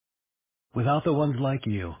Without the ones like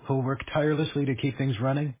you, who work tirelessly to keep things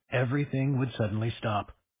running, everything would suddenly stop.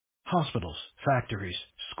 Hospitals, factories,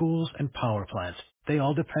 schools, and power plants, they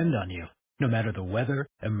all depend on you. No matter the weather,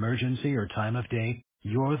 emergency, or time of day,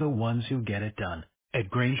 you're the ones who get it done. At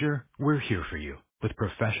Granger, we're here for you with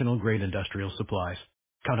professional-grade industrial supplies.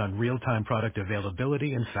 Count on real-time product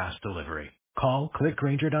availability and fast delivery. Call,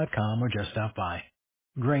 clickgranger.com, or just stop by.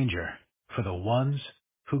 Granger, for the ones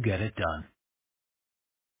who get it done.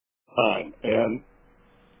 Time. And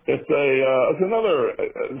it's another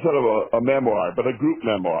sort of a memoir, but a group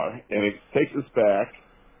memoir, and it takes us back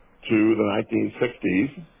to the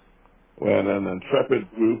 1960s when an intrepid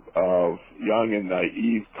group of young and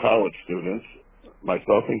naive college students,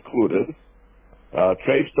 myself included,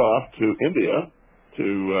 traced off to India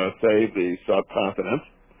to save the subcontinent.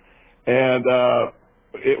 And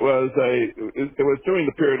it was during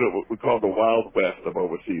the period of what we call the Wild West of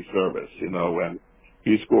overseas service, when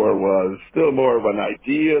Peace Corps was still more of an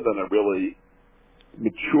idea than a really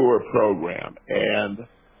mature program. And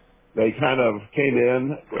they kind of came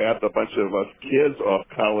in, grabbed a bunch of us kids off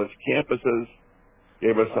college campuses,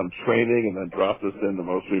 gave us some training, and then dropped us in the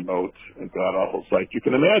most remote and god-awful sites you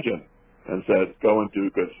can imagine, and said, go and do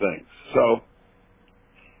good things. So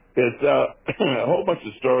it's a whole bunch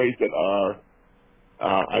of stories that are,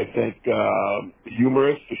 I think,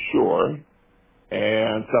 humorous for sure,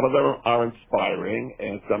 and some of them are inspiring,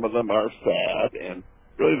 and some of them are sad, and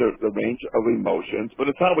really the range of emotions, but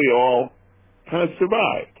it's how we all kind of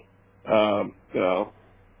survived.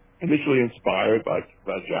 Initially inspired by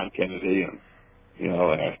John Kennedy, and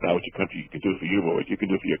asked not what your country can do for you, but what you can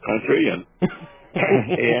do for your country, and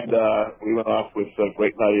we went off with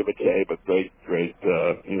great naivete, but great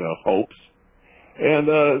hopes, and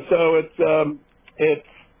so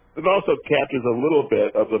it also captures a little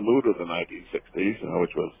bit of the mood of the 1960s,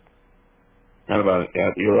 which was kind of an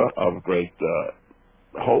era of great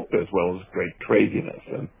hope as well as great craziness,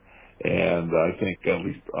 and I think at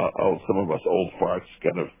least some of us old farts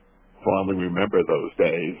kind of fondly remember those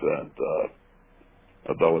days, and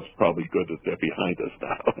although it's probably good that they're behind us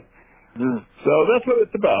now. Mm. So that's what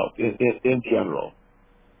it's about in general.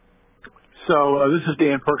 So this is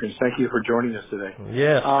Dan Perkins. Thank you for joining us today.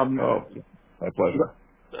 Yes. My pleasure.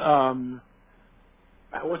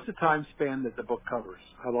 What's the time span that the book covers?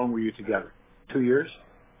 How long were you together? 2 years?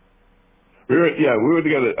 We were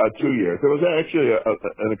together 2 years. It was actually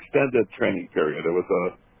an extended training period. It was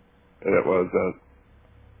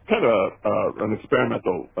kind of an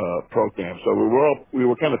experimental program. So we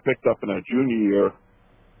were kind of picked up in our junior year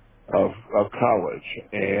of college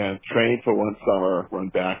and trained for one summer,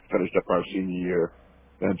 went back, finished up our senior year,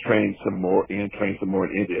 then trained some more in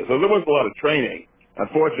India. So there was a lot of training.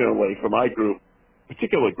 Unfortunately, for my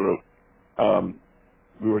particular group,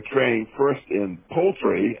 we were trained first in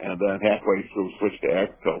poultry and then halfway through switched to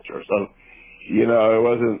agriculture. So, it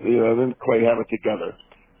wasn't, didn't quite have it together.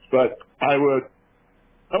 But I will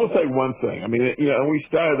say one thing. I mean, we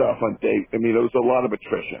started off on there was a lot of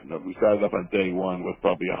attrition. We started off on day one with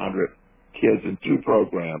probably 100 kids in two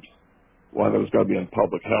programs. One that was going to be in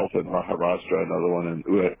public health in Maharashtra, another one in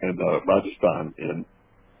Rajasthan in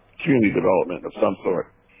community development of some sort.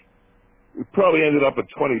 We probably ended up at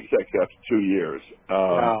 26 after 2 years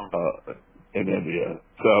in India.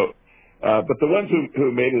 So, but the ones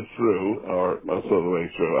who made it through, or most of the way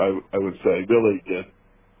through, I would say really did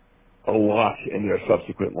a lot in their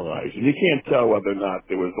subsequent lives. And you can't tell whether or not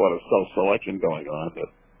there was a lot of self-selection going on, that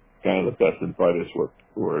kind of the best and brightest were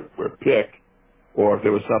picked, or if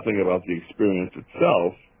there was something about the experience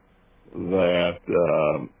itself that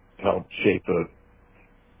helped shape the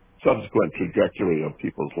subsequent trajectory of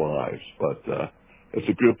people's lives. But it's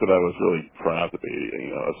a group that I was really proud to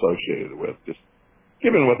be associated with, just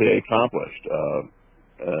given what they accomplished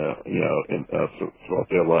throughout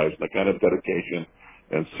their lives, and the kind of dedication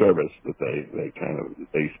and service that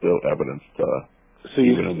they still evidenced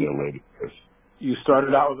even in their later years. You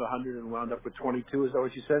started out with 100 and wound up with 22. Is that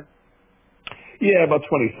what you said? Yeah, about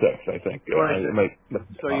 26, I think. 26.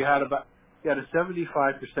 So you had a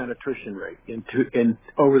 75% attrition rate in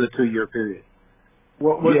over the 2 year period. A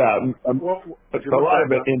lot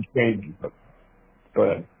of it in training. Go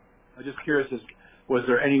ahead. I'm just curious, was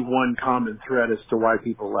there any one common thread as to why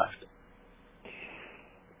people left?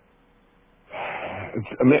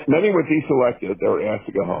 Many were deselected. They were asked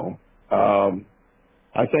to go home.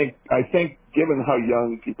 I think given how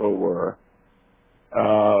young people were,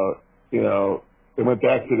 they went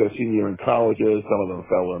back to their senior year in colleges. Some of them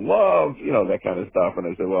fell in love, that kind of stuff. And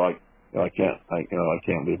they said, well, I can't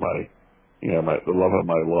leave the love of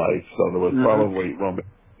my life. So there was probably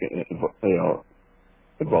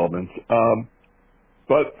involvement.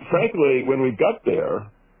 But frankly, when we got there,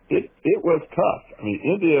 it was tough. I mean,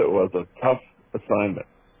 India was a tough assignment.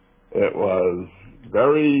 It was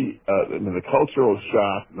very, I mean, the cultural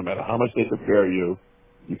shock, no matter how much they prepare you,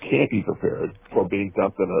 you can't be prepared for being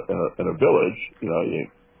dumped in a village. You know, you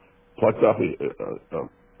plucked off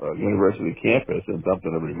a university campus and dumped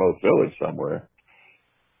in a remote village somewhere.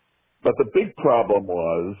 But the big problem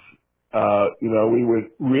was, we were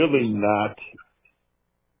really not,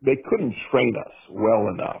 they couldn't train us well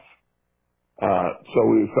enough. So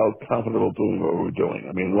we felt comfortable doing what we were doing.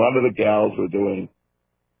 I mean, a lot of the gals were doing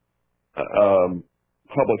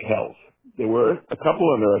public health. There were a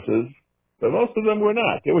couple of nurses, but most of them were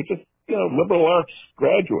not. They were just, liberal arts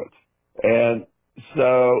graduates. And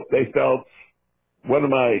so they felt, what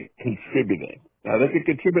am I contributing? Now they could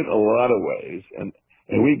contribute in a lot of ways. And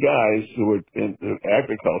we guys who were in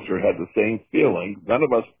agriculture had the same feeling. None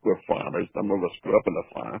of us were farmers. Some of us grew up in the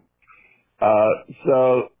farm.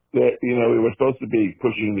 So that, we were supposed to be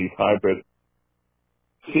pushing these hybrid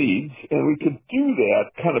seeds, and we could do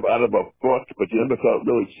that kind of out of a book, but you never felt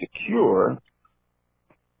really secure.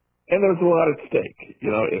 And there was a lot at stake.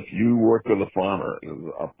 If you worked with a farmer,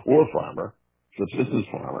 a poor farmer, subsistence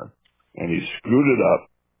farmer, and he screwed it up,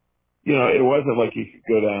 it wasn't like he could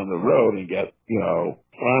go down the road and get,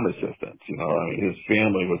 farm assistance. I mean, his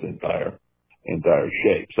family was in dire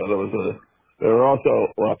shape. So there were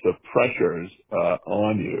also lots of pressures,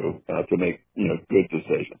 on you, to make, good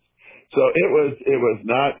decisions. So it was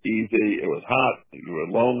not easy. It was hot. You were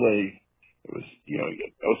lonely. It was, you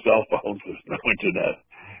had no cell phones. There's no internet.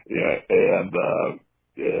 Yeah. And,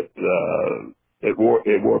 it wore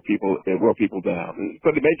people down,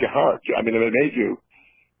 but it made you hard. I mean, it made you,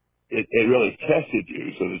 it really tested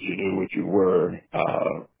you so that you knew what you were,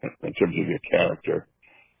 in terms of your character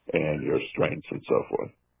and your strengths and so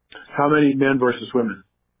forth. How many men versus women?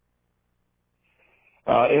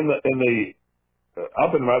 Up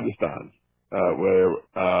in Rajasthan, where,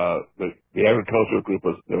 the agricultural group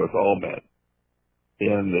there was all men.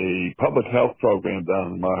 In the public health program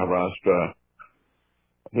down in Maharashtra, I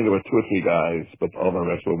think there were 2 or 3 guys, but all the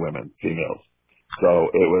rest were women, females. So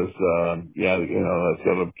it was,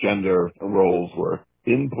 sort of gender roles were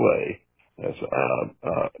in play as,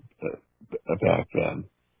 back then.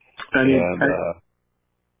 Any, And,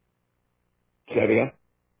 say it again?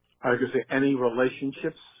 I was going to say, any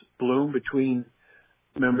relationships bloom between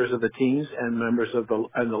members of the teams and members of the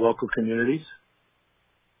local communities?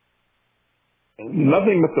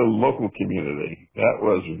 Nothing with the local community. That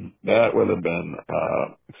would have been,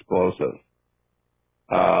 explosive.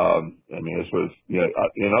 I mean, this was,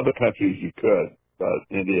 in other countries you could, but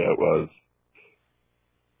India was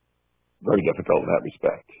very difficult in that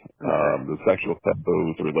respect. Okay. The sexual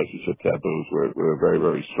taboos, the relationship taboos were very,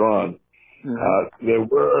 very strong. Mm-hmm. There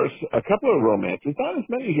were a couple of romances, not as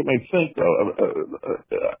many as you may think, though,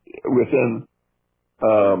 within,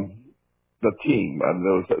 the team. And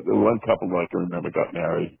there was one couple I can remember got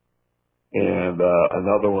married, and,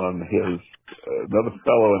 another one, another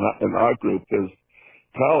fellow in our group, his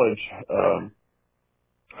college,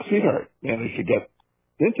 sweetheart managed to get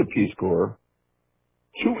into Peace Corps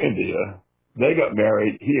to India. They got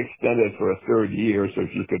married. He extended for a 3rd year so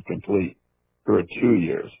she could complete her 2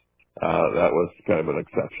 years. That was kind of an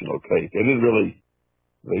exceptional case. They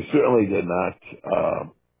certainly did not,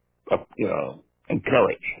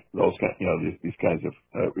 encourage those these kinds of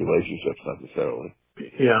relationships necessarily.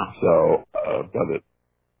 Yeah. So, but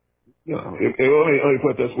let me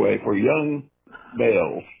put it this way: for young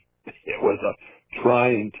males, it was a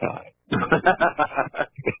trying time.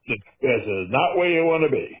 This is not where you want to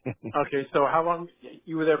be. Okay, so how long,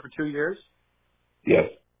 you were there for 2 years? Yes.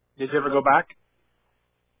 Did you ever go back?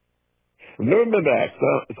 I've never been back.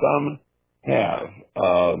 Some have.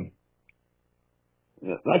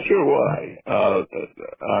 Not sure why.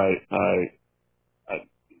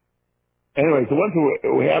 Anyways, the ones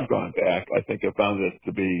who have gone back, I think have found it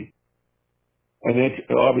to be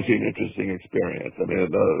obviously an interesting experience. I mean,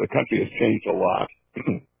 the country has changed a lot.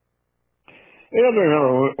 I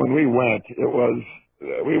remember when we went,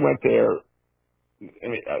 we went there, I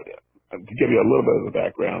mean, to give you a little bit of the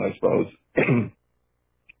background, I suppose,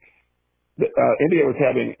 India was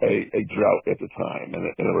having a drought at the time, and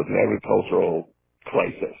it was an agricultural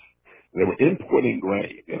crisis. They were importing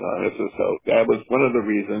grain, so that was one of the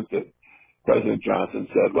reasons that President Johnson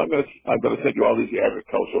said, well, I'm going to send you all these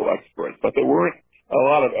agricultural experts. But there weren't a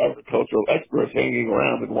lot of agricultural experts hanging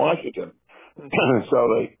around in Washington.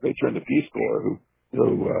 So they turned to Peace Corps,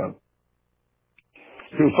 who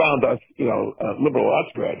found us, liberal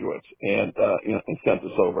arts graduates and sent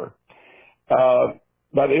us over.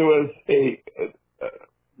 But it was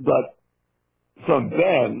but So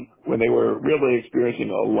then, when they were really experiencing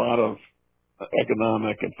a lot of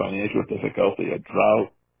economic and financial difficulty, a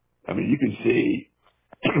drought, I mean, you can see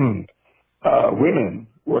women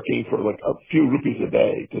working for like a few rupees a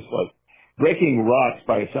day, just like breaking rocks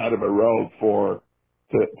by the side of a road to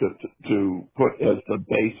put as the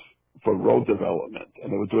base for road development.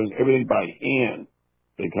 And they were doing everything by hand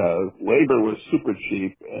because labor was super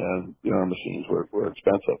cheap and, machines were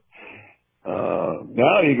expensive.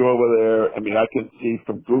 Now you go over there, I mean, I can see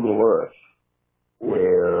from Google Earth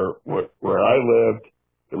where I lived,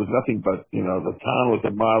 there was nothing but, the town was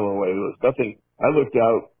a mile away. There was nothing, I looked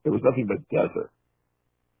out, there was nothing but desert.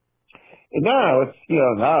 And now it's,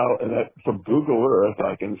 and that from Google Earth,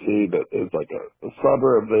 I can see that there's like a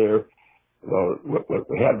suburb there. What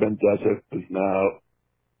had been desert is now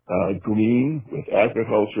green with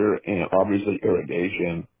agriculture and obviously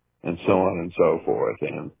irrigation and so on and so forth.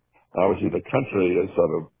 And obviously the country has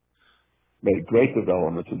sort of made great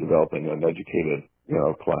developments in developing an educated,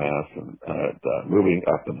 class and moving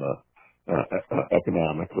up in the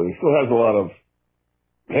economically. It still has a lot of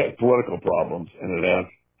political problems, and it has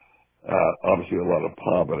obviously a lot of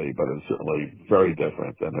poverty, but it's certainly very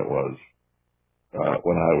different than it was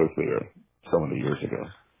when I was there so many years ago.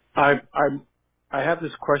 I have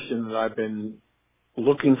this question that I've been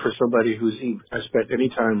looking for somebody has spent any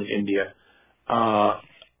time in India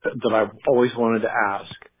that I've always wanted to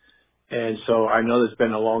ask. And so I know it's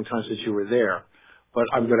been a long time since you were there, but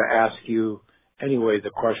I'm going to ask you anyway the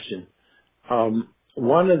question.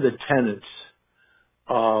 One of the tenets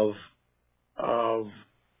of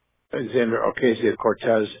Alexander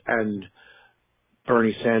Ocasio-Cortez and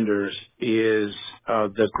Bernie Sanders is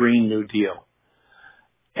the Green New Deal.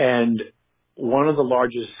 And one of the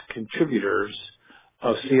largest contributors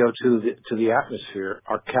of CO2 to the atmosphere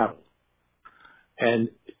are cattle. And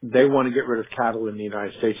they want to get rid of cattle in the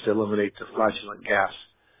United States to eliminate the flatulent gas.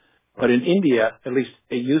 But in India, at least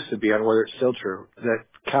it used to be, I don't know whether it's still true, that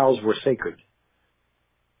cows were sacred.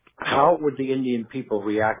 How would the Indian people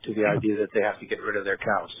react to the idea that they have to get rid of their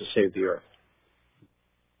cows to save the earth?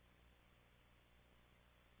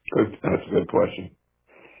 That's a good question.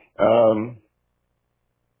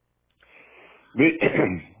 Let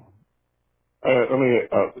me.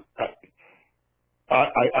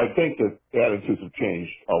 I think that attitudes have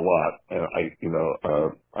changed a lot, and I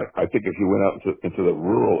think if you went out into the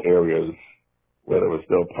rural areas where there was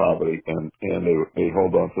still poverty and they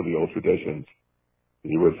hold on to the old traditions,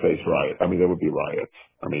 you would face riots. I mean, there would be riots.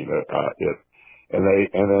 I mean, in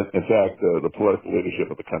fact, the political leadership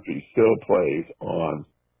of the country still plays on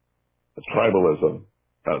tribalism.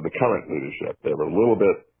 The current leadership, they were a little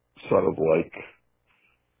bit sort of like,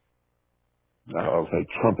 I'll say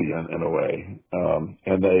Trumpian in a way,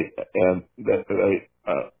 and they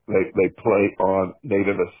play on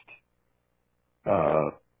nativist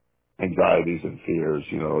anxieties and fears,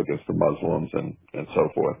 against the Muslims and so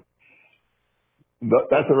forth. But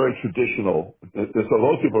that's a very traditional. So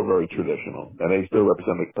those people are very traditional, and they still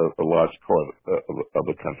represent a large part of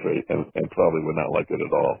the country, and probably would not like it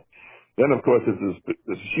at all. Then, of course, there's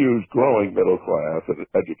this huge growing middle class and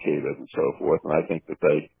educated and so forth, and I think that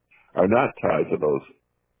they are not tied to those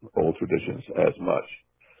old traditions as much.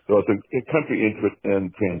 So it's a country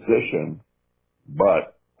in transition,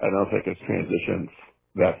 but I don't think it's transitioned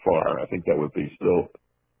that far. I think that would be still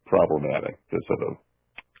problematic to sort of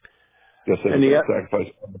just say And we're going yet, to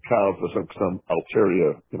sacrifice the cows for some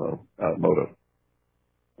ulterior, motive.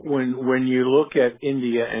 when you look at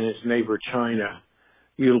India and its neighbor China,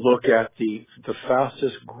 you look at the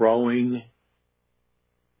fastest growing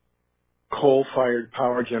coal-fired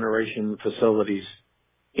power generation facilities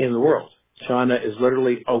in the world. China is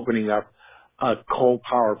literally opening up a coal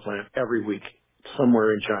power plant every week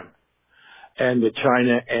somewhere in China. And that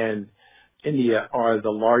China and India are the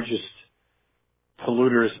largest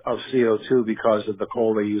polluters of CO2 because of the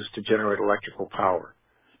coal they use to generate electrical power.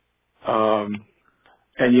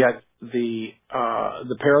 And yet the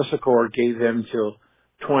Paris Accord gave them till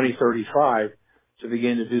 2035 to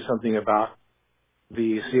begin to do something about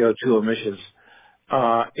the CO2 emissions.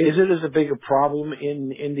 Is it as big a problem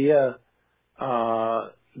in India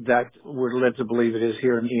that we're led to believe it is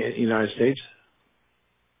here in the United States?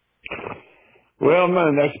 Well, I'm not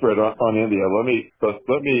an expert on India. Let me,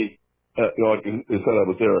 like you said, I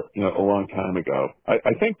was there, a long time ago.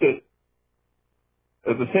 I think that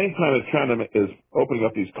at the same time as China is opening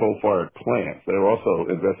up these coal-fired plants, they're also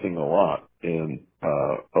investing a lot in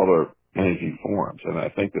other energy forms, and I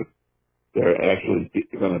think that they're actually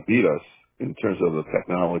going to beat us in terms of the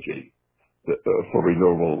technology for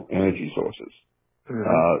renewable energy sources.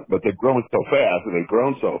 Mm-hmm. But they've grown so fast, and they've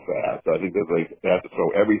grown so fast, I think that they have to throw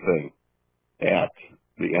everything at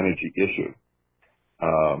the energy issue.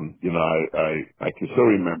 I can still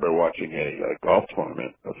remember watching a golf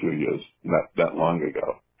tournament a few years, not that long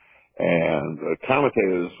ago. And the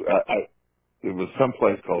commentators, it was some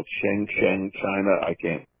place called Shenzhen, China.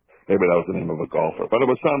 Maybe that was the name of a golfer, but it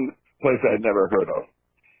was some place I had never heard of.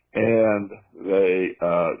 And they,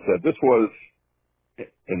 said this was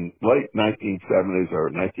in late 1970s or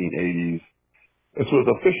 1980s. This was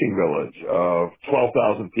a fishing village of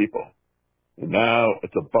 12,000 people. And now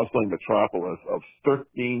it's a bustling metropolis of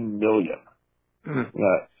 13 million. Mm.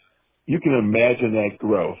 You can imagine that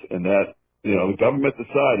growth and that, the government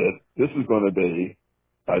decided this is going to be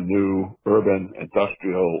a new urban,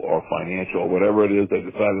 industrial, or financial, whatever it is they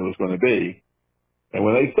decided it was going to be. And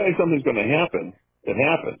when they say something's going to happen, it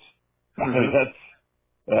happens. I mean,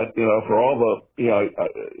 Mm-hmm. for all the,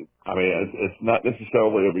 it's not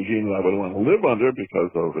necessarily a regime that I would want to live under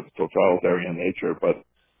because of its totalitarian nature, but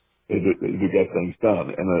they do get things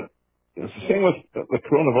done. And it's the same with the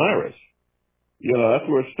coronavirus. That's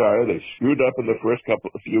where it started. They screwed up in the first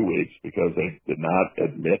few weeks because they did not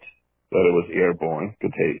admit that it was airborne.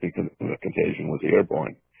 The contagion was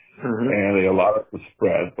airborne. Mm-hmm. And they allowed it to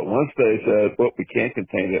spread. But once they said, well, we can't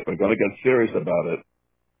contain it, we're going to get serious about it,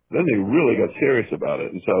 then they really got serious about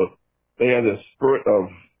it. And so they had this spurt of,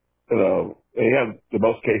 they had the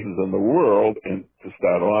most cases in the world and to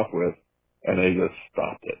start off with, and they just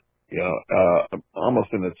stopped it,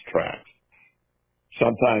 almost in its tracks.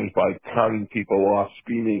 Sometimes by carting people off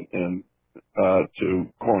screaming and,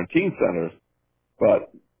 to quarantine centers,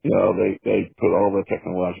 but, they put all the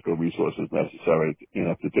technological resources necessary,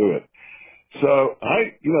 to do it. So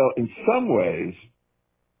in some ways,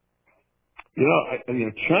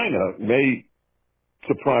 China may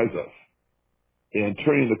surprise us in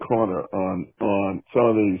turning the corner on some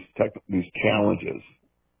of these challenges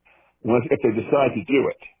if they decide to do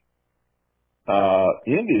it.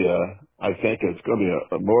 India, I think, is going to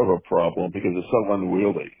be more of a problem because it's so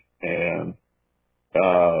unwieldy, and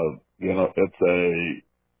it's a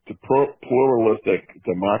pluralistic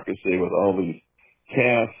democracy with all these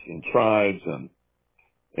castes and tribes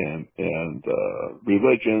and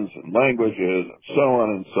religions and languages and so on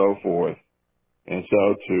and so forth. And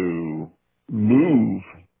so to move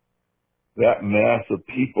that mass of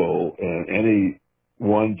people in any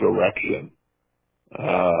one direction,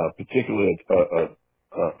 particularly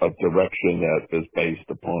a direction that is based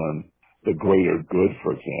upon the greater good,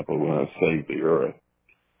 for example, we want to save the earth,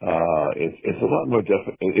 it's a lot more it's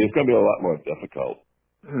going to be a lot more difficult.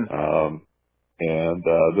 Mm. And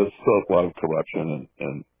there's still a lot of corruption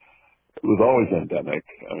and it was always endemic.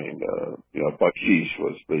 I mean, bakshish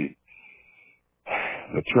was the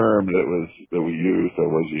term that we used or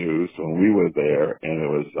was used when we were there, and it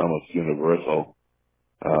was almost universal.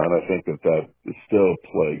 And I think that still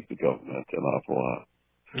plagues the government an awful lot.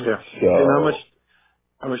 Yeah. Tim, So,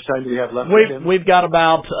 how much time do you have left, Tim? We've got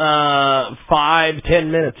about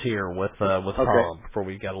 5-10 minutes here with Okay. Tom before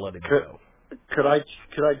we got to let him Could, go. could I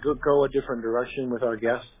go a different direction with our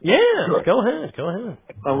guest? Yeah, sure. go ahead.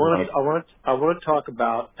 I want to talk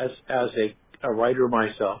about as a writer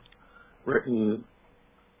myself, written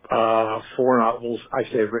 4 novels.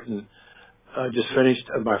 Actually, I've written just finished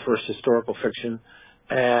my first historical fiction,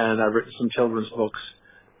 and I've written some children's books.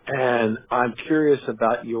 And I'm curious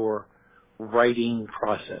about your writing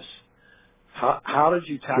process. How did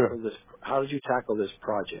you tackle Sure. this? How did you tackle this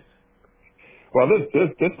project? Well,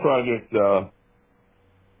 this project was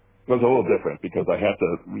a little different because I had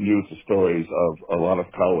to use the stories of a lot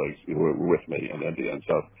of colleagues who were with me in India, and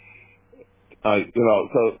so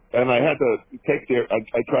and I had to take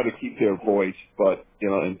I try to keep their voice, but,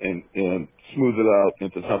 and smooth it out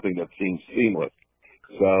into something that seems seamless.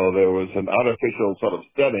 So there was an artificial sort of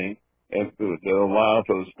setting and that allowed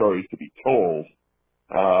for the stories to be told.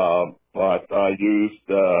 But I used,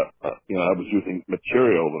 I was using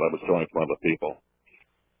material that I was drawing from other people.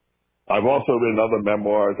 I've also written other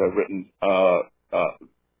memoirs. I've written, about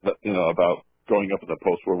growing up in the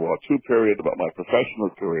post-World War II period, about my professional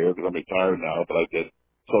career, because I'm retired now, but I did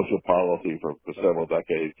social policy for several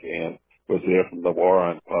decades and was there from the war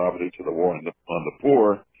on poverty to the war on the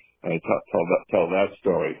poor. And I tell that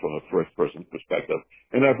story from a first-person perspective.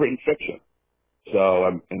 And I've written fiction.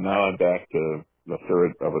 And now I'm back to the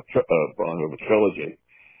third of volume of a trilogy.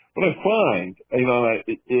 What I find,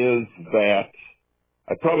 is that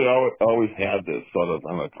I probably always had this sort of, I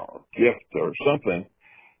don't know, gift or something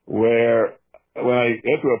where when I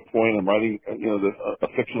get to a point, I'm writing, a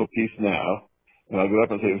fictional piece now, and I get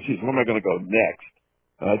up and say, geez, where am I going to go next?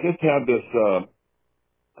 And I just have this,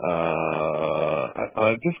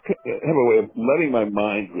 I just have a way of letting my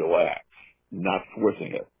mind relax, not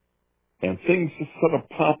forcing it. and things just sort of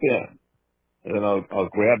pop in, and then I'll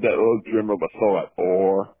grab that little glimmer of a thought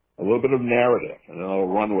or a little bit of narrative, and then I'll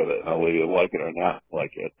run with it. I'll either like it or not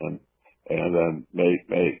like it, and then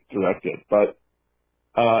may direct it. But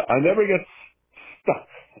I never get stuck.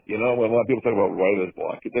 You know, when a lot of people talk about writer's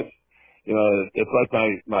block, it just, you know, it's like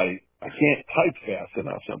my I can't type fast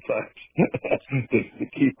enough sometimes to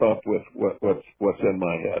keep up with what's in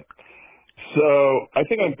my head. So I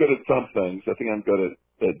think I'm good at some things. I think I'm good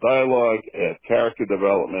at dialogue, at character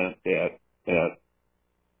development, at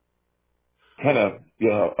kind of, you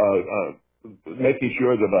know, making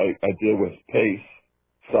sure that I deal with pace,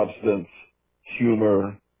 substance,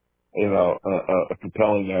 humor, you know, a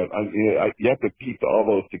compelling narrative. You have to keep all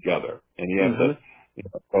those together, and you have to, Hmm. you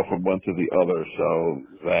know, go from one to the other so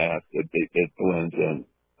that it blends in.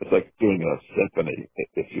 It's like doing a symphony,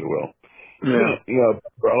 if you will. Yeah. You know,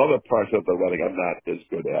 for other parts of the writing, I'm not as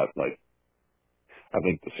good at, like, I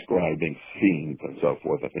think describing scenes and so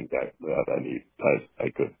forth. I think that I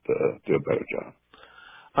could do a better job.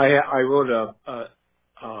 I wrote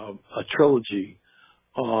a trilogy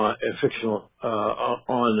on a fictional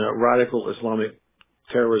on a radical Islamic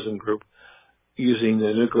terrorism group using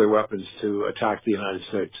the nuclear weapons to attack the United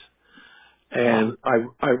States. Wow. And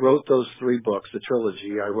I wrote those three books, the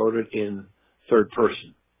trilogy. I wrote it in third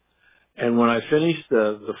person. And when I finished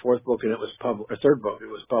the fourth book and it was published, or third book, it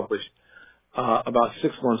was published. About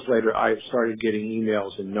 6 months later, I started getting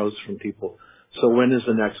emails and notes from people. So when is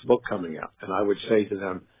the next book coming out? And I would say to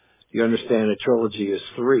them, you understand a trilogy is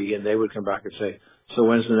three, and they would come back and say, so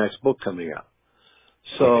when's the next book coming out?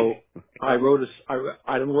 Right. So I wrote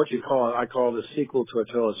I don't know what you call it. I call it a sequel to a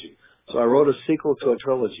trilogy. So I wrote a sequel to a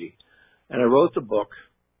trilogy, and I wrote the book.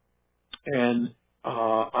 And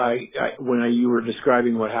when you were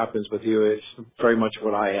describing what happens with you, it's very much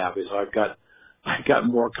what I have. Is I've got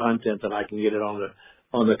more content than I can get it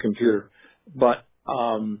on the computer. But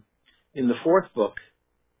in the fourth book,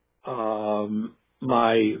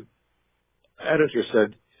 my editor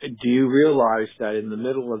said, "Do you realize that in the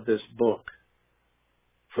middle of this book,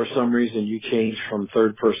 for some reason, you changed from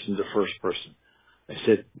third person to first person?" I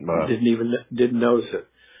said, Wow. "Didn't notice it."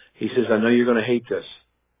 He says, "I know you're going to hate this,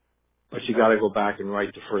 but you got to go back and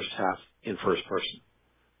write the first half in first person.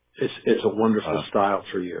 It's a wonderful Wow. style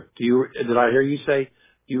for you." Did I hear you say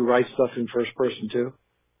you write stuff in first person too?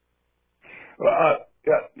 Well,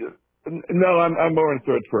 yeah. No, I'm more in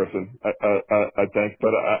third person. I think,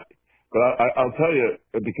 I'll tell you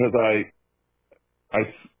because I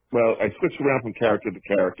well, I switch around from character to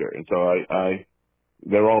character, and so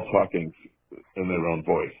they're all talking in their own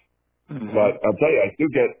voice. Hmm. But I'll tell you, I do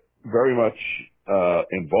get very much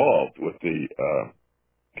involved with the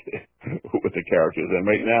with the characters. And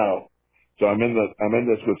right now, so I'm in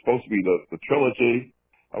this was supposed to be the trilogy.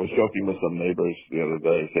 I was joking with some neighbors the other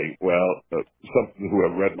day, saying, "Well, some who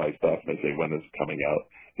have read my stuff, and they say when is it coming out?"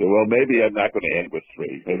 Say, "Well, maybe I'm not going to end with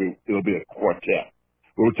three. Maybe it'll be a quartet."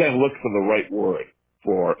 We were trying to look for the right word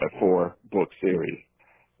for a 4-book series,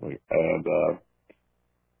 and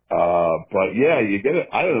but yeah, you get it.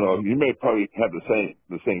 I don't know. You may probably have the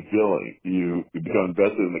same feeling. You become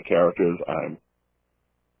invested in the characters. I'm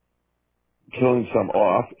killing some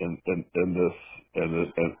off in this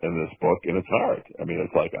book, and it's hard. I mean,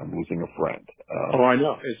 it's like I'm losing a friend. Oh, I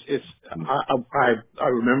know. I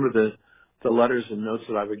remember the letters and notes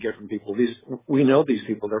that I would get from people. We know these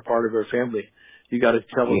people. They're part of our family. You got to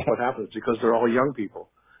tell us Yeah. what happens because they're all young people.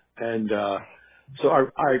 And so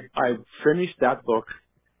I finished that book,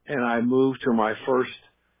 and I moved to my first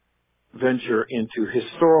venture into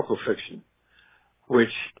historical fiction,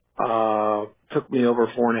 which took me over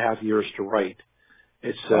 4.5 years to write.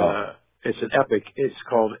 Wow. It's an epic. It's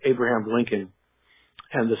called Abraham Lincoln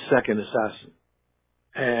and the Second Assassin,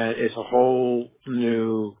 and it's a whole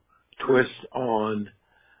new twist on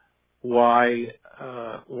why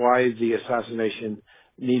the assassination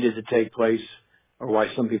needed to take place, or why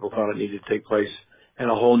some people thought it needed to take place, and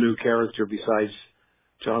a whole new character besides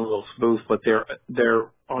John Wilkes Booth. But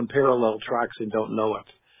they're on parallel tracks and don't know it.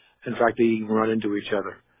 In fact, they even run into each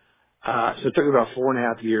other. So it took me about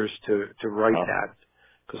 4.5 years to write Wow. that,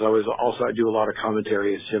 because I do a lot of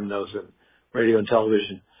commentary, as Jim knows, in radio and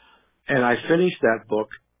television. And I finished that book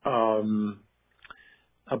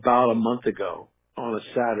about a month ago on a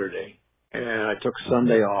Saturday, and I took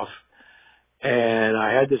Sunday off, and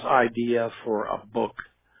I had this idea for a book,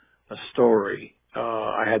 a story.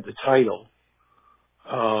 I had the title,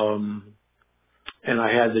 and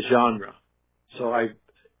I had the genre. So I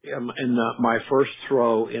am in my first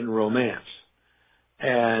throw in romance.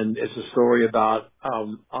 And it's a story about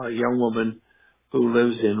a young woman who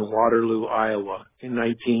lives in Waterloo, Iowa in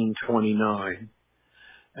 1929.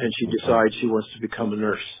 and she Okay. decides she wants to become a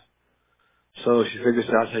nurse. So she figures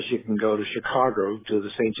out how she can go to Chicago to the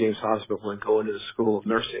St. James Hospital and go into the School of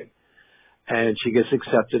Nursing. And she gets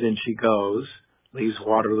accepted and she goes, leaves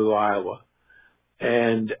Waterloo, Iowa.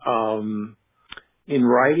 And in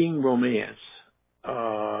writing romance,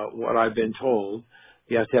 what I've been told,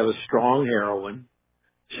 you have to have a strong heroine,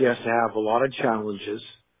 she has to have a lot of challenges,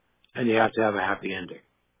 and you have to have a happy ending.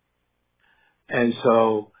 And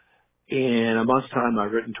so in a month's time,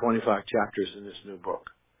 I've written 25 chapters in this new book.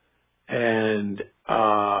 And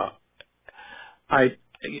I'm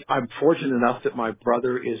fortunate enough that my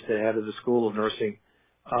brother is the head of the School of Nursing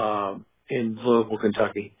in Louisville,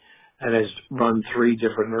 Kentucky, and has run 3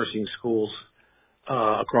 different nursing schools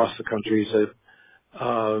across the country. He's a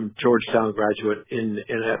Georgetown graduate in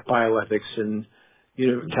bioethics and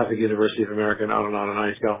Catholic University of America, and on and on and on.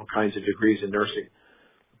 He's got all kinds of degrees in nursing.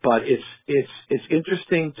 But it's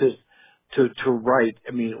interesting to write.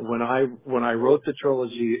 I mean, when I wrote the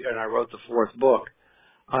trilogy and I wrote the 4th book,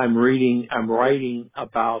 I'm writing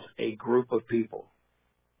about a group of people.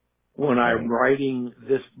 When I'm Right. writing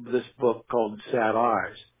this book called Sad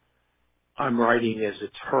Eyes, I'm writing as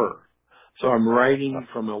it's her. So I'm writing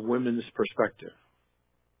from a women's perspective.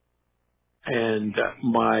 And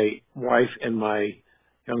my wife and my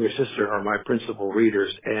younger sister are my principal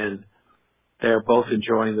readers, and they're both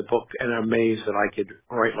enjoying the book and are amazed that I could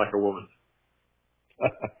write like a woman.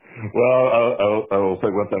 Well, I will say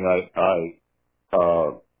one thing.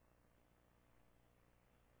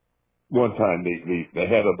 One time the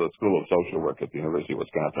head of the School of Social Work at the University of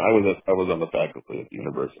Wisconsin. I was on the faculty at the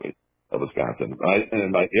University of Wisconsin.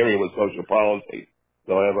 And my area was social policy,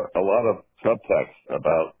 so I have a lot of subtext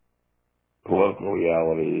about political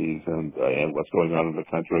realities and what's going on in the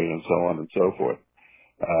country and so on and so forth.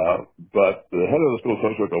 But the head of the School of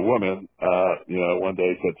Social Work, a woman, one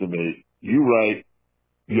day said to me, "You write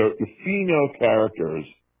your female characters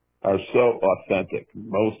are so authentic.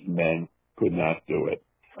 Most men could not do it."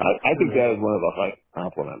 I think that is one of the high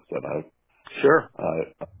compliments that Sure. I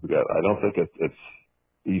don't think it's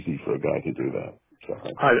easy for a guy to do that. So,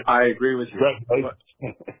 I agree with you. congratulations.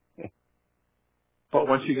 But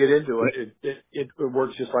once you get into it, it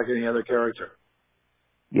works just like any other character.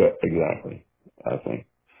 Yeah, exactly. I think.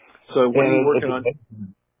 So what are you And working on?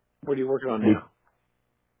 What are you working on now?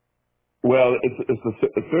 well, it's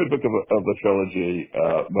the 3rd book of the trilogy,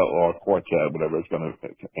 or quartet, whatever it's going to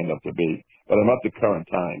end up to be. But I'm up to current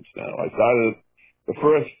times now. It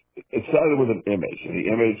started with an image, and the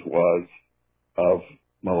image was of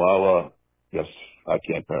Malala, yes, I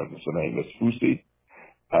can't pronounce her name, Miss Fusi.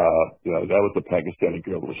 That was the Pakistani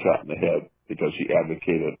girl who was shot in the head because she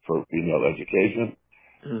advocated for female education.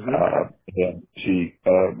 Mm-hmm. And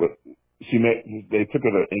they took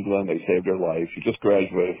her to England. They saved her life. She just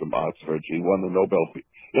graduated from Oxford. She won the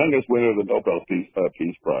youngest winner of the Nobel Peace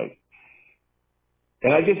Prize.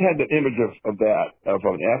 And I just had the image of an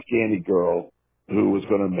Afghani girl who was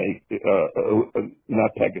going to make,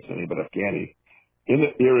 not Pakistani, but Afghani, in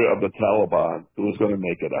the era of the Taliban, who was going to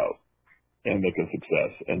make it out and make a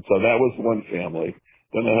success. And so that was one family.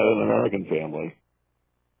 Then they had an American family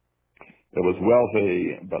that was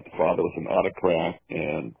wealthy, but the father was an autocrat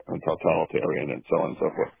and totalitarian and so on and so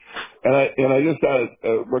forth. And I just started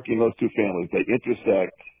working those 2 families. They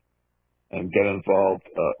intersect and get involved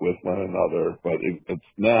with one another. But it's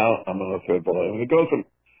now I'm on the 3rd volume. And it goes from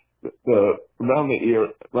around the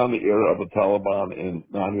era of the Taliban in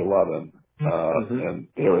 9/11, Mm-hmm. and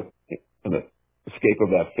an escape of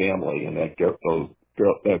that family and that girl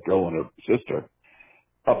and her sister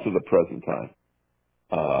up to the present time.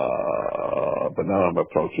 But now I'm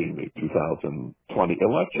approaching the 2020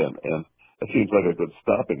 election, and it seems like a good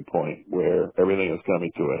stopping point where everything is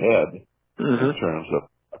coming to a head in Mm-hmm. terms of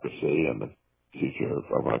democracy and the future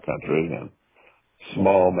of our country and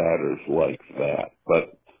small matters like that.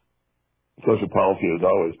 But social policy has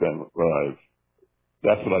always been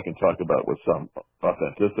that's what I can talk about with some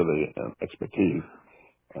authenticity and expertise.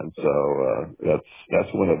 And so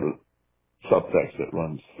that's one of the subtexts that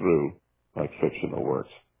runs through like fictional works.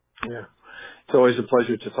 Yeah. It's always a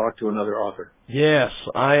pleasure to talk to another author. Yes,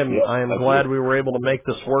 I am. Yeah, I am that's glad it. we were able to make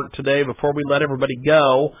this work today. Before we let everybody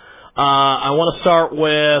go, I want to start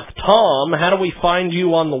with Tom. How do we find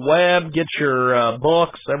you on the web? Get your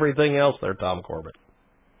books, everything else there, Tom Corbett.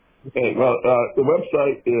 Okay, well, the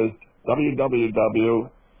website is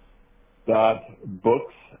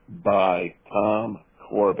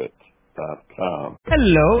www.booksbytomcorbett. Corbett.com.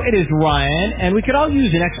 Hello, it is Ryan, and we could all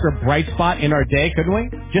use an extra bright spot in our day, couldn't we?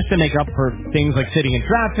 Just to make up for things like sitting in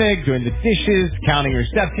traffic, doing the dishes, counting your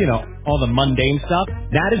steps, all the mundane stuff.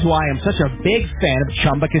 That is why I'm such a big fan of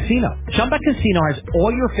Chumba Casino. Chumba Casino has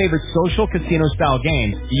all your favorite social casino-style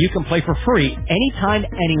games that you can play for free anytime,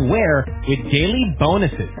 anywhere with daily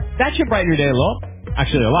bonuses. That should brighten your day a little.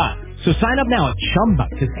 Actually, a lot. So sign up now at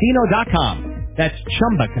ChumbaCasino.com. That's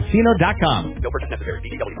ChumbaCasino.com. No purchase necessary.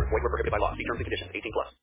 VGW Group. Void where prohibited by law. See terms and conditions. 18+.